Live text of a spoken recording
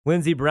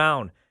Lindsey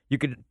Brown. You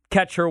could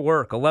catch her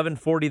work,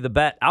 1140 The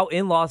Bet, out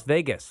in Las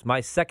Vegas,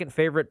 my second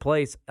favorite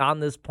place on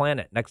this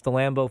planet, next to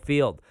Lambeau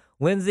Field.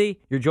 Lindsey,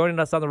 you're joining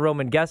us on the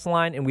Roman Guest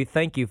Line, and we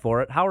thank you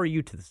for it. How are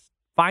you to this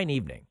fine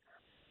evening?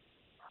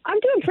 I'm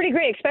doing pretty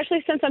great,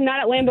 especially since I'm not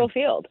at Lambeau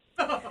Field.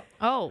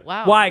 Oh,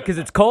 wow. Why? Because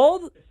it's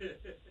cold?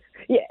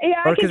 Yeah,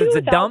 Or I can because do it's a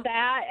without dump?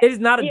 that. It is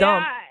not a Yeah,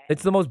 dump.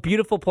 It's the most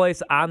beautiful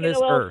place on it's this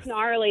a little earth.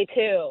 snarly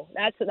too.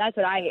 That's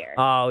what I hear.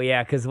 Oh,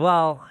 yeah, because,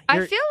 well, I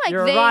you're, feel like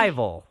you're they- a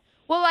rival.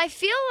 Well, I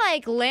feel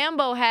like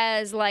Lambeau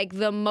has like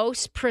the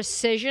most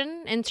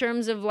precision in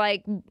terms of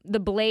like the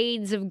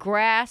blades of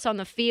grass on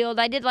the field.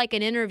 I did like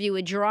an interview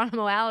with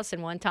Geronimo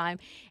Allison one time,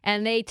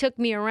 and they took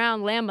me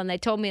around Lambeau and they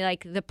told me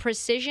like the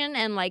precision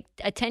and like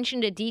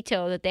attention to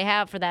detail that they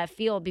have for that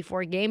field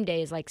before game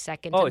day is like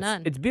second to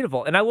none. It's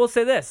beautiful. And I will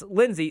say this,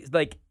 Lindsey,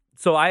 like,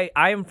 so I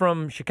am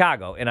from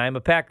Chicago, and I am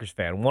a Packers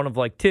fan, one of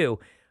like two.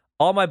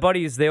 All my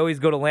buddies, they always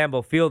go to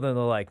Lambeau Field, and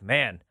they're like,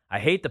 man, I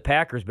hate the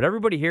Packers, but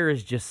everybody here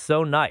is just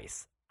so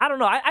nice. I don't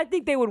know. I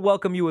think they would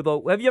welcome you with a...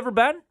 Have you ever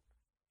been?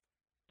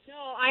 No,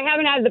 I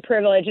haven't had the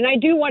privilege, and I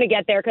do want to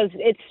get there because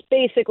it's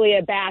basically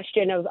a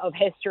bastion of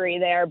history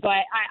there.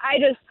 But I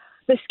just,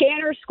 the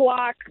Scanner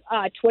Squawk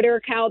Twitter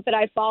account that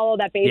I follow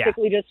that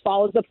basically just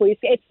follows the police,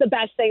 it's the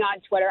best thing on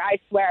Twitter, I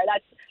swear.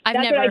 I've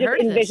that's never what I just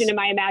heard of envision this. in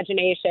my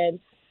imagination.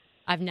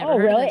 I've never Oh,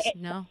 heard really? of this.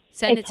 No.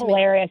 Send it It's to me.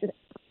 hilarious.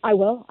 I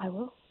will.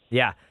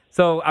 Yeah.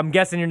 So I'm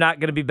guessing you're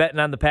not going to be betting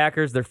on the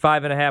Packers. They're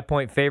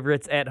 5.5-point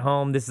favorites at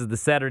home. This is the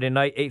Saturday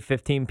night,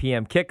 8:15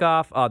 p.m.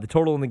 kickoff. The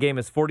total in the game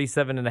is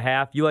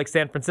 47.5. You like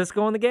San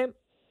Francisco in the game?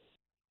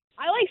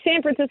 I like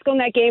San Francisco in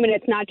that game, and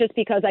it's not just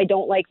because I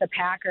don't like the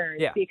Packers.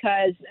 Yeah.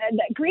 Because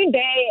Green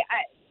Bay,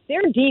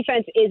 their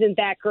defense isn't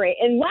that great.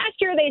 And last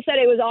year they said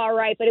it was all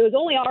right, but it was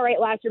only all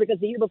right last year because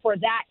the year before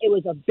that it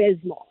was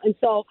abysmal. And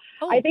so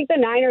I think the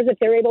Niners, if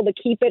they're able to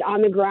keep it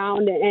on the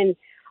ground, and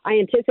I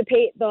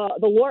anticipate the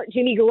Lord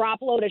Jimmy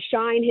Garoppolo to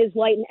shine his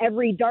light in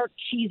every dark,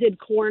 cheesed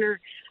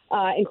corner,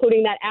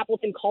 including that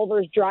Appleton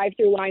Culver's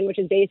drive-through line, which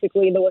is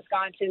basically the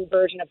Wisconsin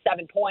version of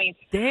 7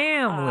 points.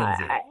 Damn,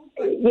 Lindsey.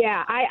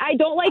 Yeah, I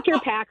don't like your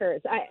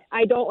Packers.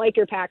 I don't like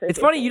your Packers. It's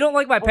funny, you don't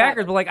like my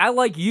Packers, but, like, I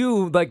like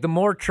you, like, the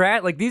more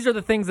like, these are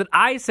the things that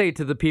I say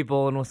to the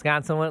people in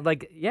Wisconsin.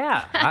 Like,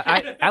 yeah,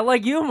 I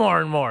like you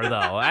more and more,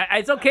 though.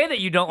 It's okay that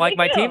you don't like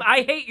my team.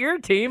 I hate your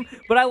team,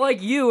 but I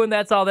like you, and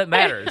that's all that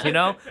matters, you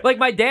know? Like,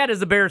 my dad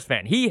is a Bears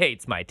fan. He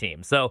hates my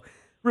team, so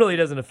really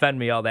doesn't offend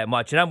me all that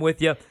much. And I'm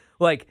with you.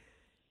 Like,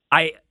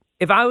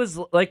 if I was,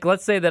 like,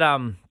 let's say that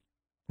I'm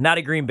not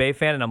a Green Bay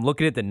fan and I'm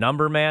looking at the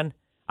number, man,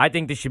 I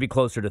think this should be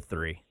closer to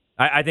 3.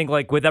 I think,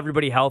 like, with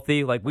everybody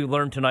healthy, like we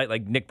learned tonight,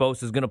 like Nick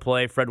Bosa is going to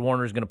play, Fred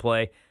Warner is going to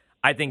play.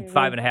 I think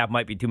 5.5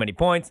 might be too many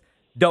points.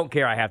 Don't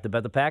care. I have to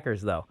bet the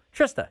Packers, though.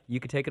 Trista, you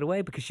could take it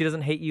away because she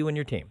doesn't hate you and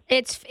your team.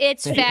 It's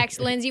facts,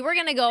 Lindsey. We're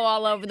going to go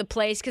all over the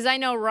place because I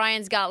know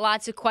Ryan's got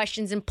lots of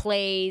questions and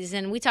plays,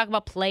 and we talk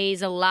about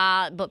plays a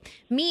lot. But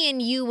me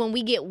and you, when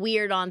we get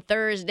weird on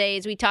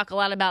Thursdays, we talk a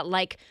lot about,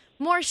 like,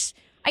 more,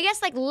 I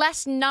guess, like,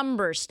 less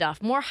number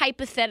stuff, more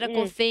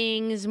hypothetical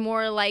things,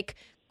 more, like,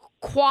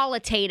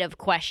 qualitative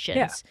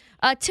questions.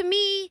 To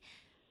me,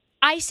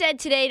 I said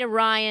today to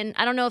Ryan,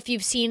 I don't know if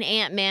you've seen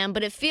Ant-Man,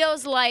 but it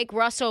feels like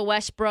Russell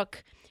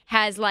Westbrook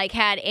has like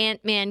had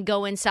Ant-Man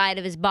go inside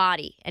of his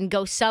body and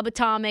go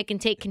subatomic and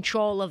take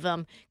control of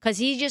him because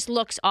he just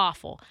looks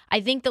awful.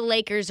 I think the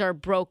Lakers are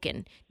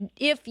broken.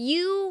 If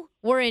you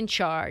were in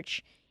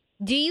charge,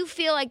 do you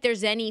feel like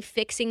there's any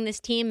fixing this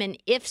team? And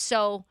if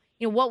so,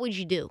 what would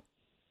you do?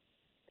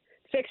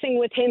 Fixing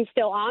with him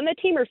still on the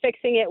team or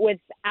fixing it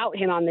without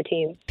him on the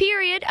team?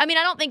 Period. I mean,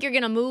 I don't think you're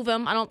going to move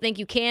him. I don't think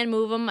you can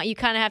move him. You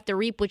kind of have to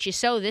reap what you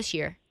sow this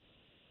year.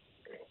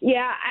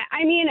 Yeah,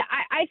 I mean,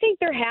 I think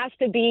there has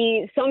to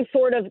be some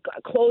sort of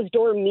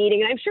closed-door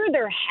meeting, and I'm sure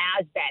there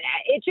has been.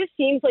 It just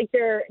seems like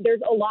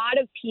there's a lot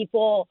of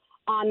people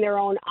on their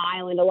own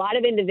island, a lot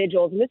of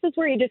individuals, and this is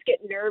where you just get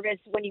nervous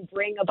when you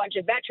bring a bunch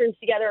of veterans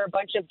together, a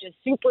bunch of just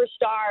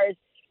superstars.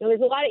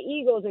 There's a lot of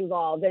egos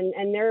involved,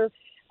 and they're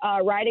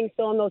riding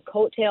still on those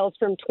coattails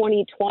from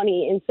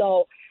 2020. And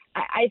so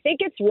I think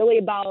it's really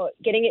about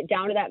getting it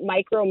down to that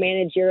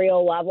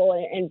micromanagerial level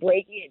and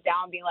breaking it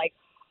down, being like,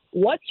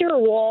 what's your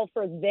role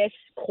for this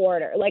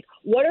quarter? Like,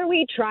 what are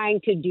we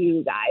trying to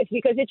do, guys?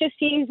 Because it just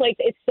seems like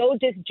it's so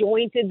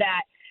disjointed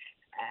that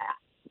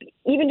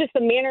even just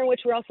the manner in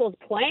which Russell's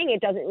playing, it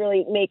doesn't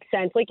really make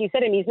sense. Like you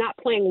said, he's not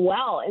playing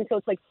well. And so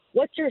it's like,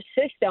 what's your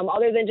system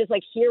other than just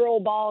like hero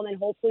ball and then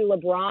hopefully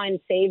LeBron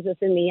saves us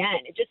in the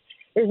end?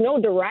 There's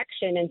no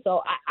direction. And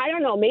so I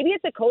don't know, maybe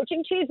it's a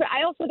coaching change, but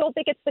I also don't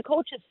think it's the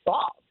coach's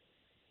fault.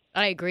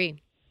 I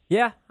agree.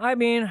 Yeah, I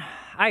mean,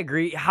 I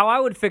agree. How I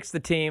would fix the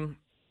team,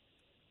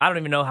 I don't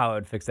even know how I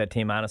would fix that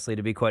team, honestly,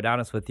 to be quite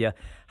honest with you.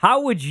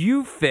 How would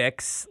you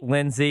fix,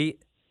 Lindsey,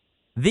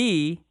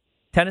 the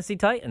Tennessee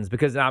Titans?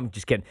 Because I'm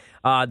just kidding.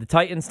 The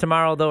Titans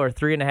tomorrow, though, are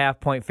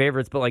 3.5-point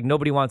favorites, but like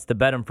nobody wants to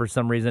bet them for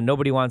some reason.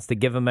 Nobody wants to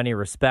give them any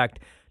respect.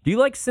 Do you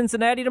like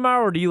Cincinnati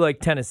tomorrow, or do you like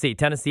Tennessee?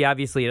 Tennessee,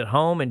 obviously, at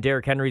home, and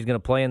Derrick Henry's going to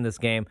play in this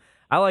game.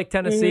 I like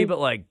Tennessee, but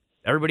like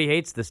everybody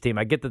hates this team.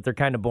 I get that they're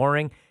kind of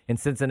boring, and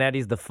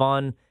Cincinnati's the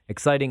fun,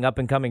 exciting,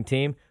 up-and-coming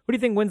team. Who do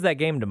you think wins that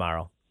game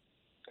tomorrow?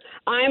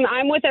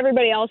 I'm with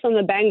everybody else on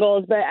the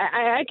Bengals, but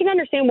I can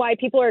understand why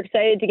people are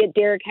excited to get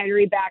Derrick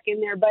Henry back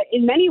in there. But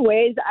in many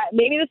ways,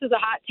 maybe this is a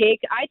hot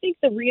take, I think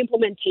the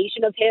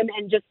reimplementation of him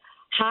and just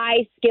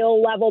high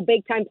skill level,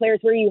 big time players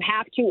where you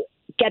have to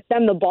get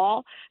them the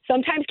ball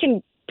sometimes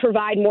can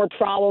provide more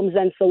problems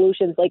than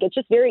solutions. Like, it's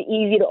just very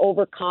easy to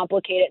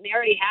overcomplicate it. And they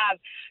already have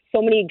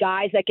so many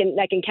guys that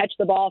can catch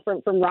the ball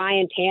from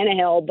Ryan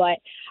Tannehill. But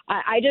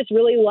I just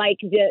really like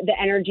the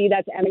energy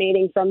that's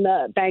emanating from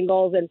the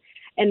Bengals and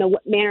the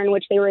manner in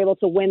which they were able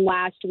to win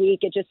last week.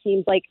 It just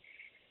seems like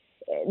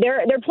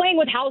they're playing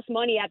with house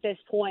money at this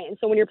point. And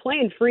so when you're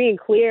playing free and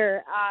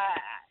clear,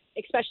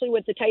 especially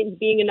with the Titans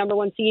being a number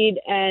one seed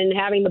and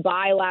having the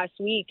bye last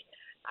week,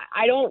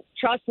 I don't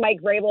trust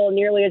Mike Vrabel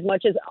nearly as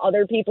much as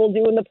other people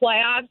do in the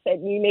playoffs.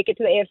 And you make it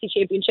to the AFC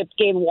Championship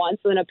game once,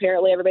 and then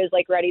apparently everybody's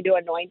like ready to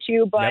anoint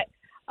you. But Yep.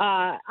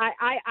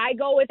 I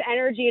go with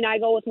energy and I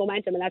go with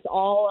momentum, and that's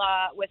all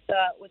with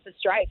the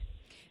Stripes.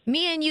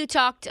 Me and you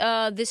talked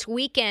this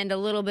weekend a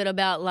little bit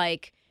about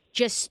like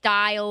just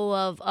style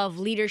of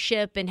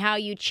leadership and how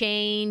you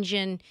change,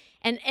 and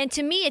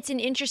to me it's an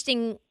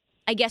interesting,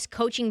 I guess,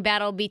 coaching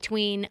battle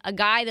between a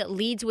guy that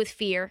leads with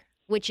fear,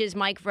 which is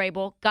Mike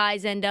Vrabel.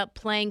 Guys end up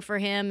playing for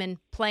him and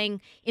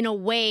playing in a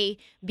way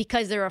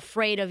because they're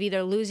afraid of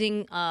either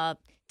losing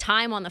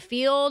time on the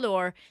field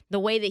or the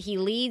way that he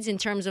leads in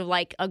terms of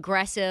like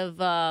aggressive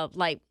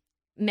like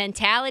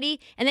mentality.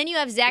 And then you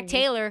have Zach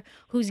Taylor,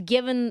 who's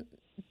given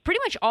pretty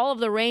much all of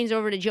the reins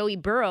over to Joey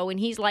Burrow, and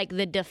he's like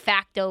the de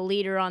facto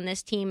leader on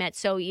this team at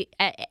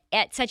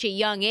such a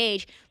young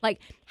age. Like,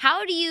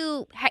 how do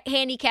you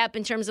handicap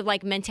in terms of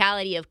like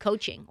mentality of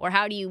coaching, or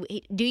how do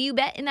you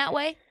bet in that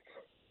way?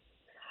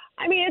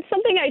 I mean, it's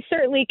something I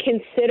certainly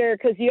consider,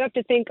 because you have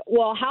to think,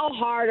 well, how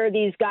hard are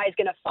these guys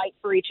going to fight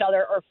for each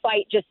other or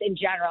fight just in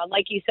general? And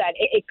like you said,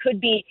 it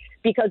could be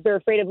because they're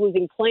afraid of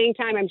losing playing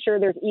time. I'm sure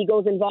there's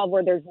egos involved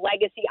where there's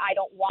legacy. I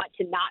don't want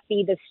to not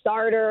be the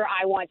starter.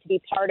 I want to be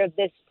part of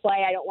this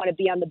play. I don't want to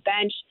be on the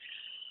bench.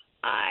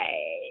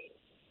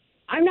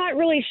 I'm not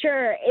really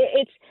sure.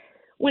 It's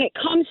when it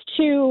comes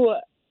to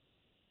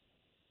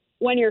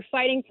when you're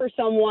fighting for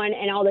someone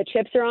and all the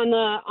chips are on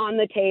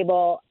the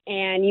table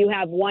and you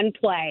have one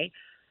play,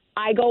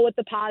 I go with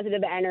the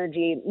positive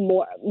energy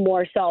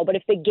more so. But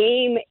if the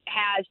game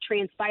has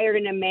transpired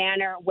in a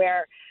manner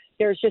where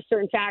there's just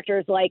certain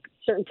factors, like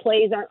certain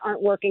plays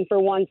aren't working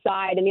for one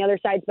side and the other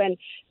side's been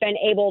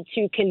able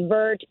to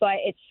convert, but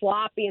it's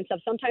sloppy and stuff,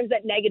 sometimes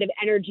that negative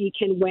energy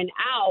can win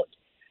out.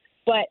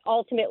 But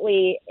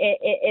ultimately,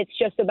 it's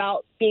just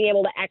about being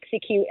able to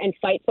execute and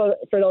fight for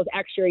those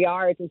extra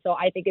yards. And so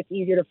I think it's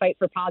easier to fight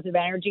for positive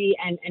energy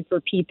and for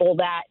people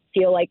that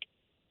feel like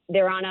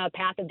they're on a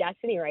path of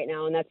destiny right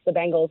now. And that's the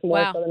Bengals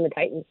more so than the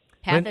Titans.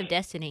 Path of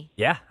destiny.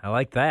 Yeah, I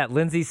like that.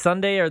 Lindsay,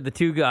 Sunday are the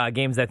two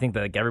games I think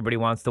that like everybody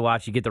wants to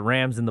watch. You get the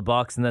Rams and the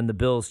Bucs, and then the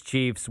Bills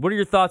Chiefs. What are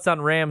your thoughts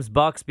on Rams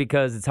Bucs?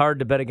 Because it's hard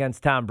to bet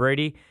against Tom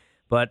Brady.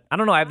 But I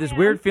don't know. I have this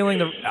weird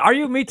feeling. Are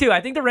you? Me too.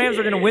 I think the Rams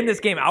are going to win this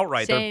game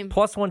outright. Same. They're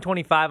plus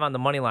 125 on the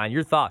money line.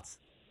 Your thoughts?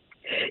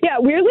 Yeah,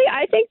 weirdly,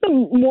 I think the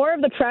more of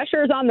the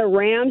pressure is on the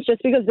Rams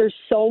just because there's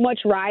so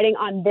much riding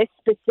on this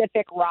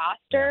specific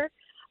roster.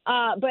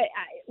 But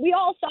we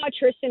all saw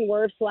Tristan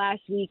Wirfs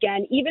last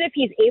weekend. Even if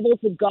he's able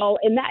to go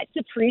in that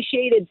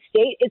depreciated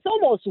state, it's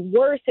almost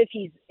worse if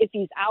he's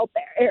out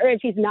there or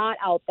if he's not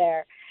out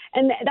there.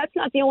 And that's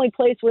not the only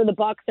place where the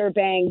Bucs are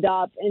banged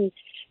up. And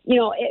you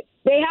know,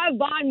 they have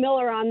Von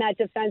Miller on that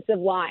defensive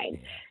line.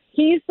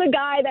 He's the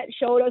guy that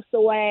showed us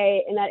the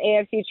way in that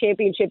AFC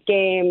Championship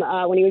game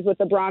when he was with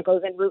the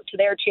Broncos en route to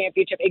their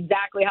championship,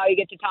 exactly how you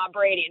get to Tom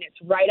Brady, and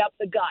it's right up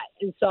the gut.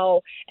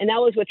 And that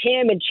was with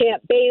him and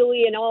Champ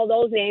Bailey and all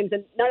those names,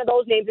 and none of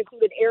those names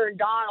included Aaron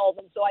Donald.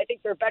 And so I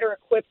think they're better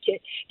equipped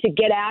to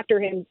get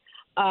after him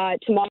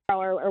tomorrow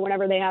or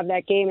whenever they have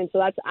that game. And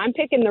so I'm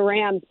picking the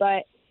Rams,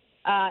 but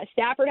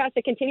Stafford has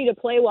to continue to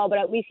play well, but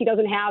at least he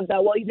doesn't have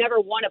he's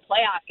never won a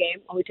playoff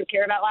game. Well, we took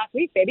care of that last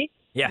week, baby.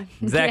 Yeah,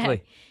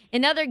 exactly. Yeah.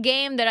 Another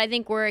game that I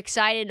think we're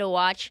excited to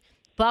watch,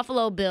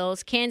 Buffalo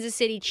Bills, Kansas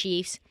City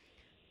Chiefs.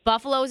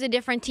 Buffalo's a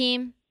different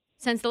team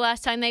since the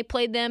last time they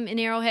played them in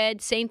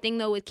Arrowhead. Same thing,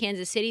 though, with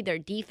Kansas City. Their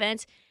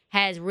defense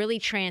has really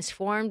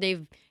transformed.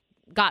 They've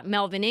got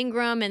Melvin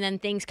Ingram, and then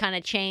things kind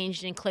of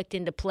changed and clicked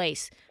into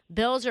place.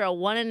 Bills are a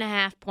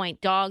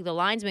 1.5-point dog. The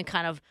line's been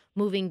kind of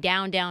moving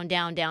down.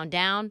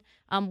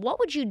 What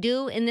would you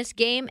do in this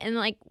game? And,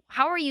 like,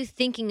 how are you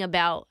thinking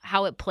about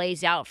how it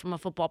plays out from a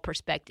football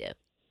perspective?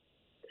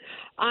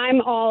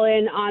 I'm all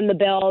in on the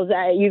Bills.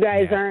 You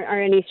guys aren't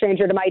any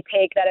stranger to my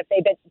take that if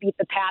they beat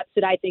the Pats,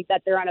 that I think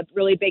that they're on a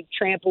really big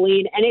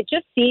trampoline. And it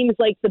just seems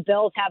like the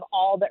Bills have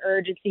all the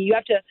urgency. You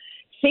have to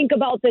think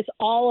about this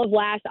all of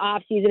last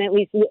offseason, at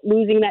least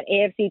losing that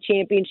AFC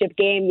Championship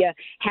game. You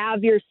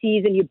have your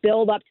season, you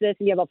build up to this,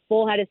 and you have a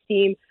full head of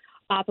steam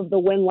off of the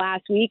win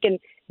last week. And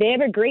they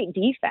have a great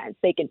defense.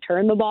 They can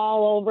turn the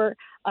ball over,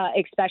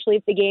 especially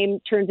if the game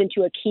turns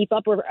into a keep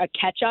up or a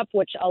catch up,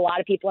 which a lot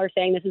of people are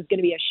saying this is going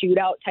to be a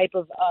shootout type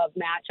of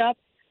matchup.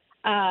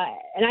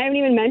 And I haven't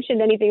even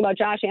mentioned anything about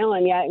Josh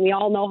Allen yet. And we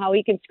all know how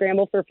he can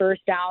scramble for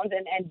first downs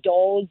and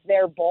doze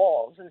their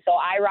bulls. And so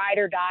I ride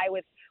or die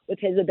with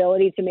his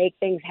ability to make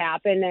things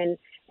happen.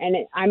 And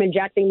I'm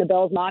injecting the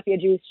Bills Mafia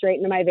juice straight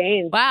into my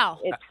veins. Wow.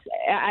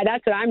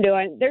 That's what I'm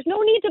doing. There's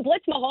no need to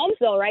blitz Mahomes,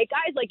 though, right,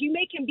 guys? Like, you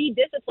make him be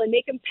disciplined,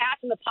 make him pass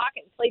in the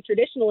pocket and play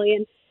traditionally,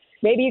 and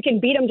maybe you can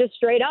beat him just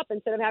straight up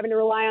instead of having to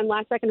rely on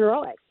last-second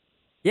heroics.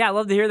 Yeah, I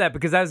love to hear that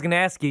because I was going to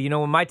ask you,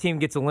 when my team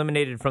gets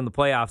eliminated from the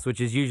playoffs, which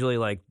is usually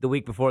like the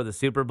week before the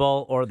Super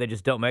Bowl, or they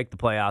just don't make the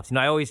playoffs,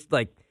 I always,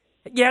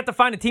 you have to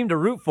find a team to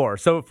root for.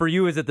 So for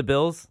you, is it the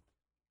Bills?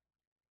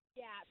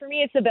 For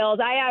me, it's the Bills.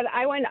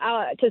 I went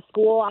to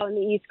school out on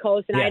the East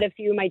Coast, and I had a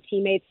few of my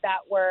teammates that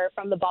were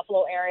from the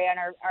Buffalo area and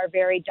are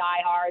very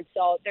diehard.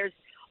 So there's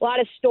a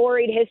lot of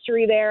storied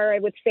history there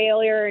with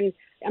failure, and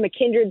I'm a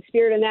kindred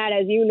spirit in that,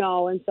 as you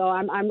know. And so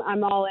I'm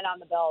all in on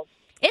the Bills.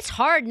 It's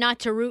hard not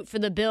to root for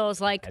the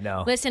Bills. I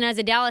know. Listen, as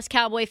a Dallas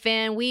Cowboy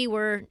fan, we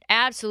were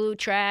absolute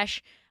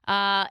trash.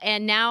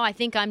 And now I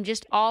think I'm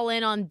just all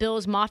in on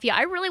Bills Mafia.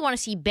 I really want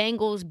to see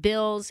Bengals,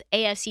 Bills,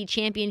 AFC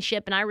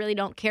Championship, and I really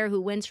don't care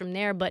who wins from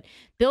there. But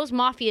Bills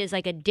Mafia is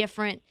like a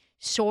different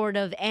sort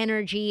of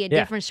energy, a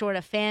different sort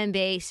of fan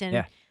base.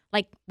 And,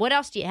 what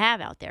else do you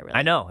have out there, really?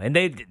 I know, and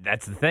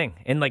that's the thing.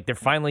 And, they're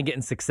finally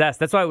getting success.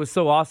 That's why it was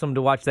so awesome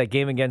to watch that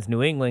game against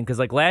New England because,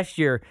 last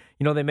year,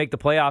 they make the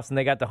playoffs and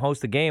they got to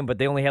host a game, but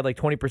they only had,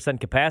 20%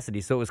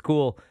 capacity. So it was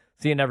cool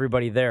seeing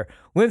everybody there.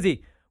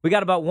 Lindsay, we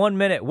got about 1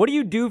 minute. What do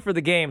you do for the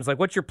games?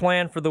 What's your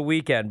plan for the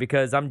weekend?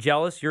 Because I'm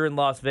jealous. You're in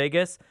Las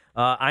Vegas.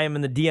 I am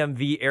in the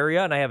DMV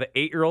area, and I have an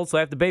 8-year-old, so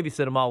I have to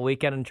babysit him all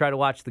weekend and try to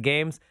watch the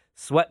games,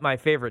 sweat my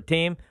favorite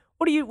team.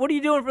 What are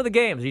you doing for the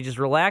games? Are you just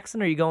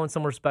relaxing, or are you going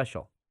somewhere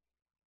special?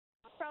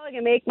 I'm probably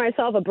going to make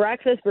myself a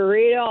breakfast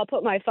burrito. I'll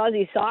put my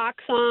fuzzy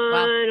socks on.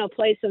 Wow. I'll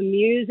play some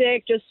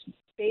music. Just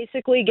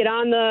basically get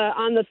on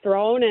the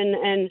throne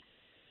and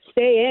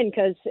stay in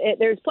because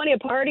there's plenty of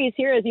parties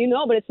here, as you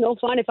know, but it's no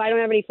fun if I don't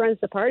have any friends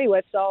to party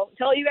with. So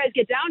until you guys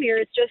get down here,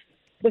 it's just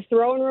the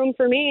throne room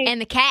for me. And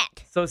the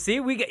cat. So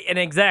see,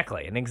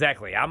 exactly.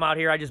 I'm out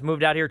here. I just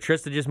moved out here.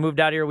 Trista just moved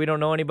out here. We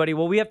don't know anybody.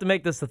 Well, we have to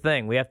make this a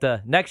thing. We have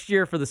to, next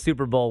year for the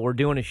Super Bowl, we're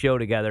doing a show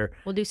together.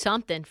 We'll do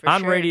something for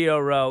on sure. Radio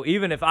Row,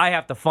 even if I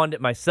have to fund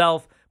it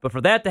myself. But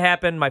for that to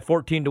happen, my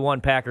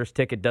 14-1 Packers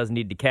ticket does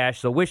need to cash.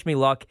 So wish me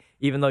luck,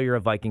 even though you're a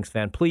Vikings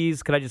fan.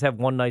 Please, could I just have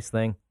one nice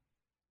thing?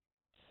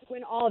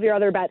 Win all of your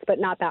other bets, but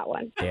not that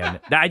one. Damn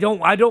it. I don't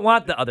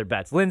want the other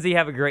bets. Lindsay,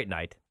 have a great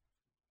night.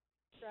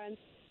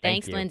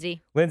 Thanks,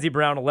 Lindsay. Lindsey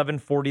Brown,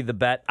 1140 The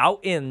Bet,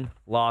 out in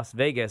Las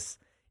Vegas.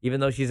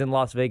 Even though she's in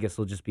Las Vegas,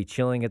 will just be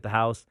chilling at the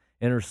house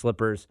in her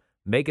slippers,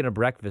 making a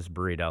breakfast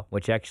burrito,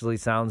 which actually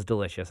sounds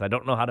delicious. I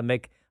don't know how to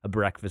make a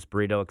breakfast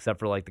burrito except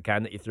for the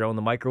kind that you throw in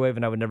the microwave,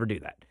 and I would never do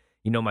that.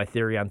 You know my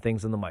theory on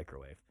things in the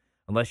microwave.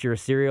 Unless you're a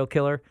serial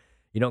killer,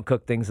 you don't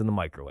cook things in the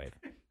microwave,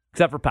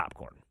 except for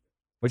popcorn,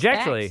 which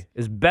actually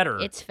is better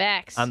It's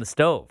facts. on the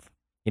stove.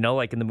 In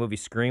the movie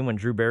Scream when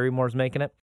Drew Barrymore's making it.